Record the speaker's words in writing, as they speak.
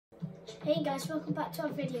Hey guys, welcome back to our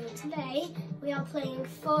video. Today we are playing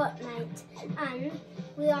Fortnite and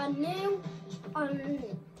we are new on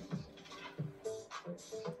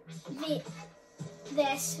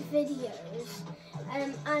this videos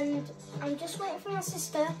and I'm just waiting for my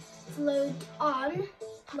sister to load on.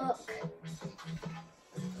 Look,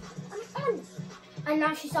 I'm on and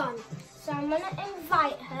now she's on, so I'm gonna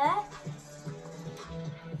invite her.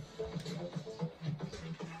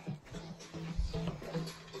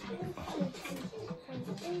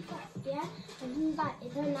 Yeah, I've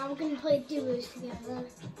invited her. Now we're going to play duos together.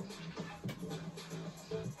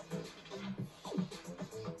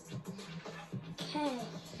 Okay,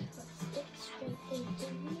 let's get straight into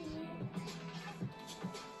music.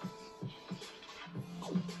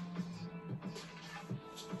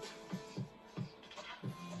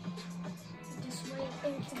 Just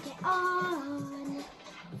waiting to get on.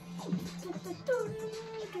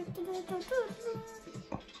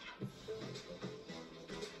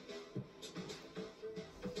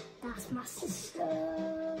 That's my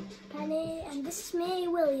sister, Penny, and this is me,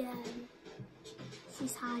 William.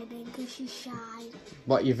 She's hiding because she's shy.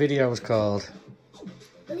 What your video was called?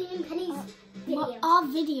 William and Penny's video. Our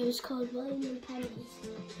video is called William and Penny's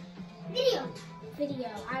video.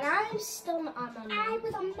 And I'm still not on my I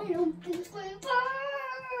was on my own screen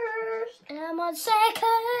first. And I'm on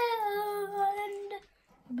second.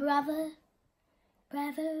 Bravo.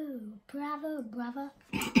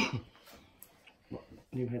 What,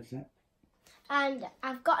 new headset? And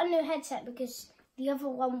I've got a new headset because the other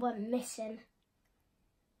one went missing.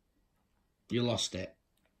 You lost it?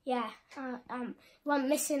 Yeah, went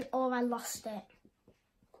missing or I lost it.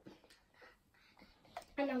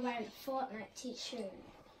 And I wear a Fortnite t-shirt.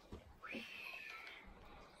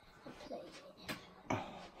 I'm playing it.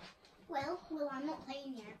 Well, I'm not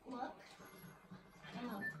playing yet. Look.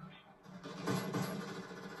 Oh.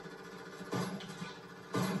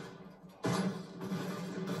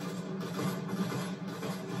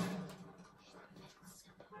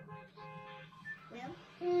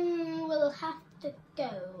 We'll have to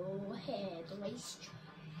go here, the racetrack.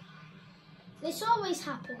 This always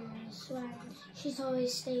happens when she's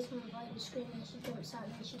always stays on the volume screen and she jumps out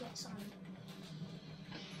and then she gets on.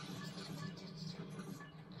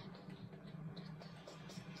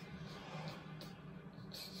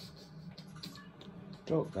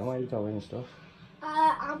 Oh, then where are you going and stuff?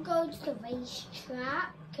 I'm going to the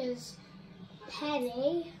racetrack because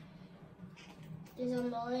Penny is on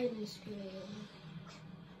the loading screen.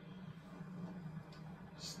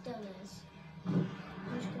 Still is. I'm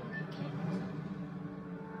just gonna get kicked.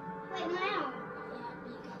 Wait, now? Yeah,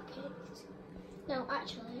 you got kicked. No,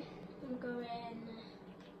 actually, I'm going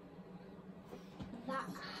that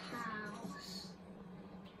house.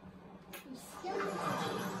 I'm still no.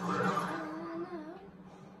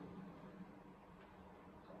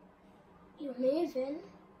 You're moving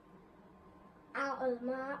out of the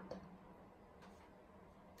map.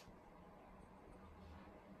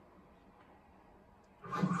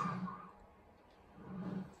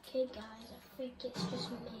 Okay guys, I think it's just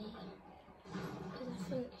me. Because I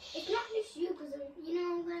think it's not just you, because you know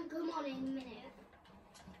I'm going to come on in a minute.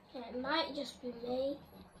 Yeah, it might just be me.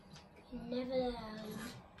 You never know.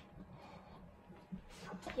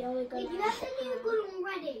 You're only gonna Wait, you have the new gun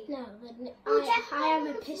already? No, I have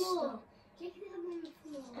a pistol. Take the other on the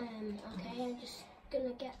floor. Okay, I'm just going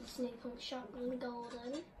to get this new pump shotgun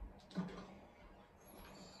golden.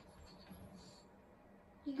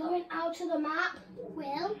 You going out to the map?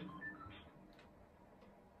 Will?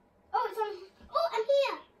 Oh, it's on. Oh, I'm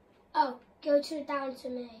here. Oh, go down to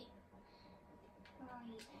me.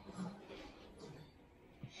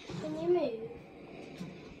 Can you move?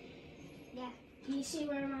 Yeah. Can you see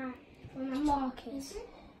where my mark is?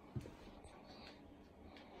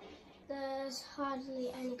 There's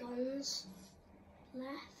hardly any guns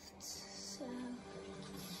left, so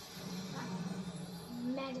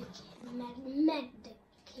medikit.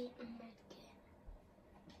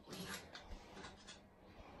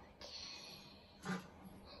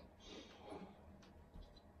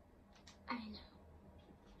 I know.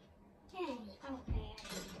 Hey, okay.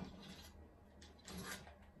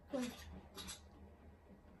 Wait.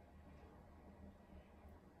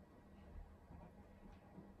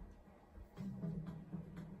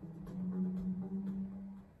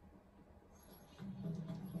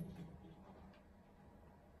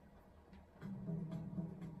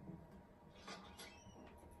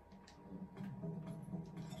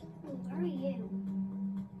 Where are you?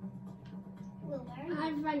 Well, where are you?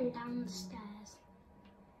 I've run down the stairs.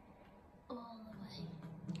 All the way.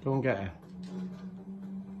 Go and get her.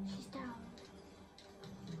 She's down.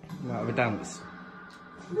 You might have a dance.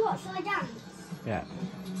 What, shall I dance? Yeah.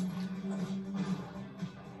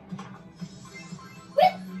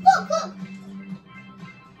 Look, look!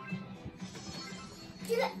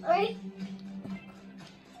 Do that, ready?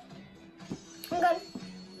 I'm going.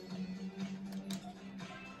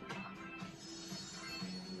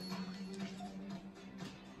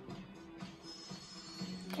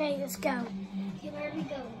 Okay, let's go. Okay, where are we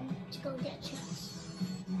going? To go get chess.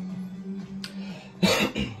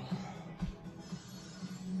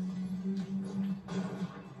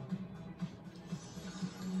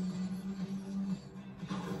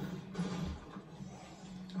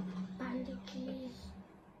 Bandages.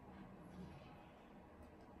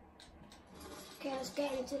 Okay, let's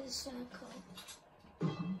get into the circle.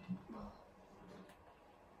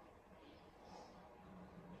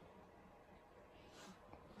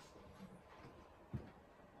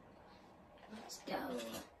 Let's go.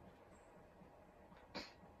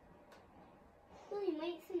 William,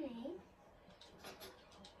 wait for me.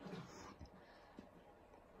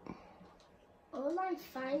 All I'm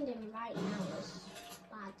finding right now is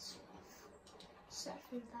bad stuff. Except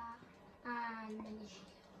for that and mini shields.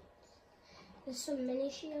 There's some mini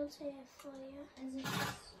shields here for you. There's a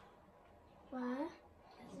chest. Where?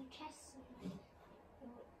 There's a chest somewhere.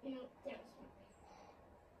 No, there is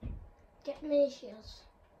one. Get mini shields.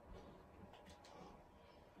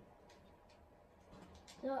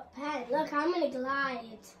 Look, Pen, look, I'm gonna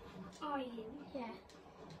glide. Are you? Yeah.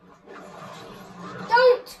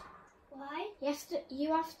 Don't! Why?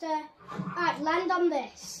 You have to. Alright, land on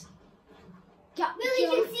this. Really,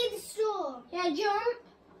 you can see the storm. Yeah, jump.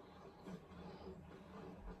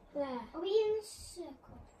 There. Are we in the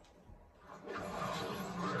circle?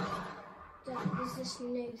 There's this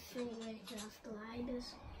new thing where you can have gliders.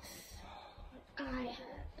 Eye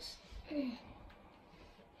hurts.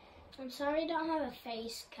 I'm sorry I don't have a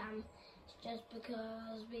face cam. It's just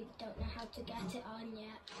because we don't know how to get it on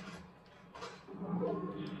yet.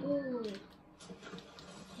 Ooh.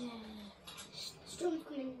 Yeah. Storm's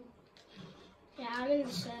coming. Yeah, I'm in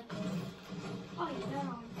the circle. Oh,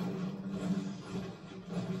 yeah.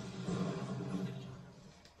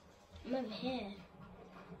 I'm over here.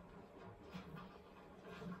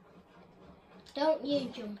 Don't you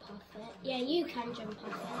jump off it. Yeah, you can jump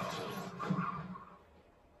off it.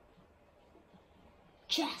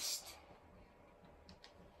 Chest.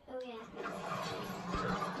 Oh, yeah.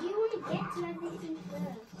 You want to get to everything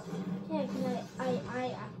first. Yeah, because I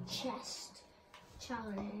have chest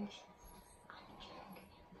challenge.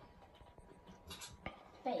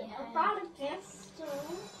 Bet you have. I brought a pistol.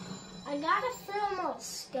 I got a thermal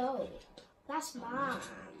scope. That's mine.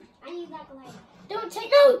 I need that glider. Don't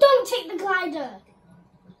take the glider.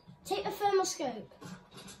 Take the thermal scope.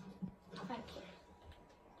 Thank you.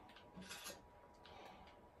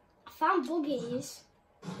 I found buggies.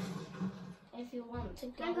 If you want to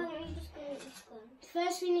go. I'm just going to this gun.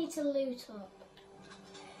 First we need to loot up.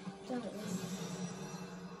 Don't we?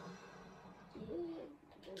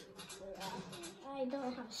 I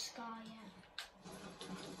don't have a scar yet.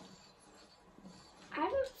 I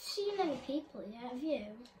haven't seen any people yet, have you?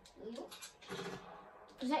 No.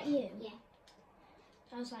 Was that you? Yeah.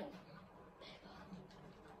 I was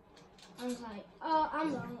like, oh,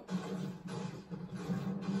 I'm wrong.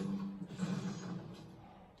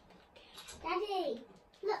 Daddy,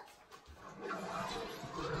 look.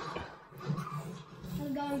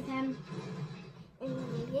 I'm going, Pam.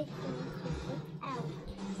 Out.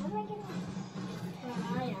 How do I get out?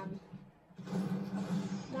 Where I am.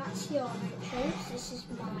 That's your entrance. This is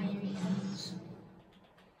my entrance.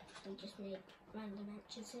 We just make random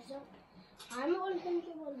entrances up. I'm 100.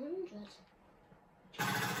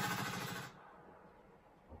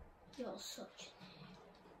 You're such.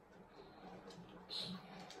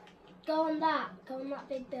 Go on that. Go on that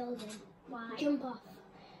big building. Why? Jump off.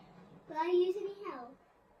 Will I use any help?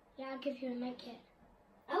 Yeah, I'll give you a med kit.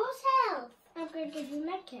 I want help. I'm going to give you a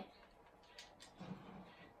med kit.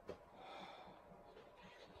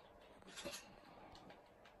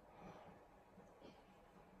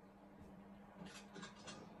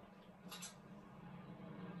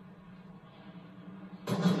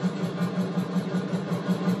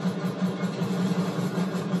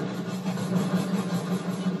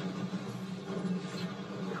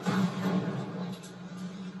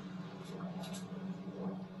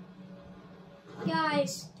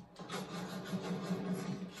 Guys.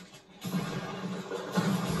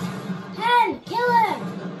 Pen, kill him!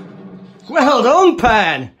 Well done,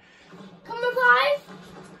 Pen! Come revive!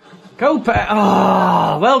 Go, Pen!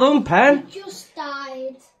 Ah, well done, Pen! Just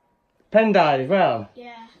died. Pen died as well?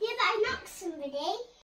 Yeah.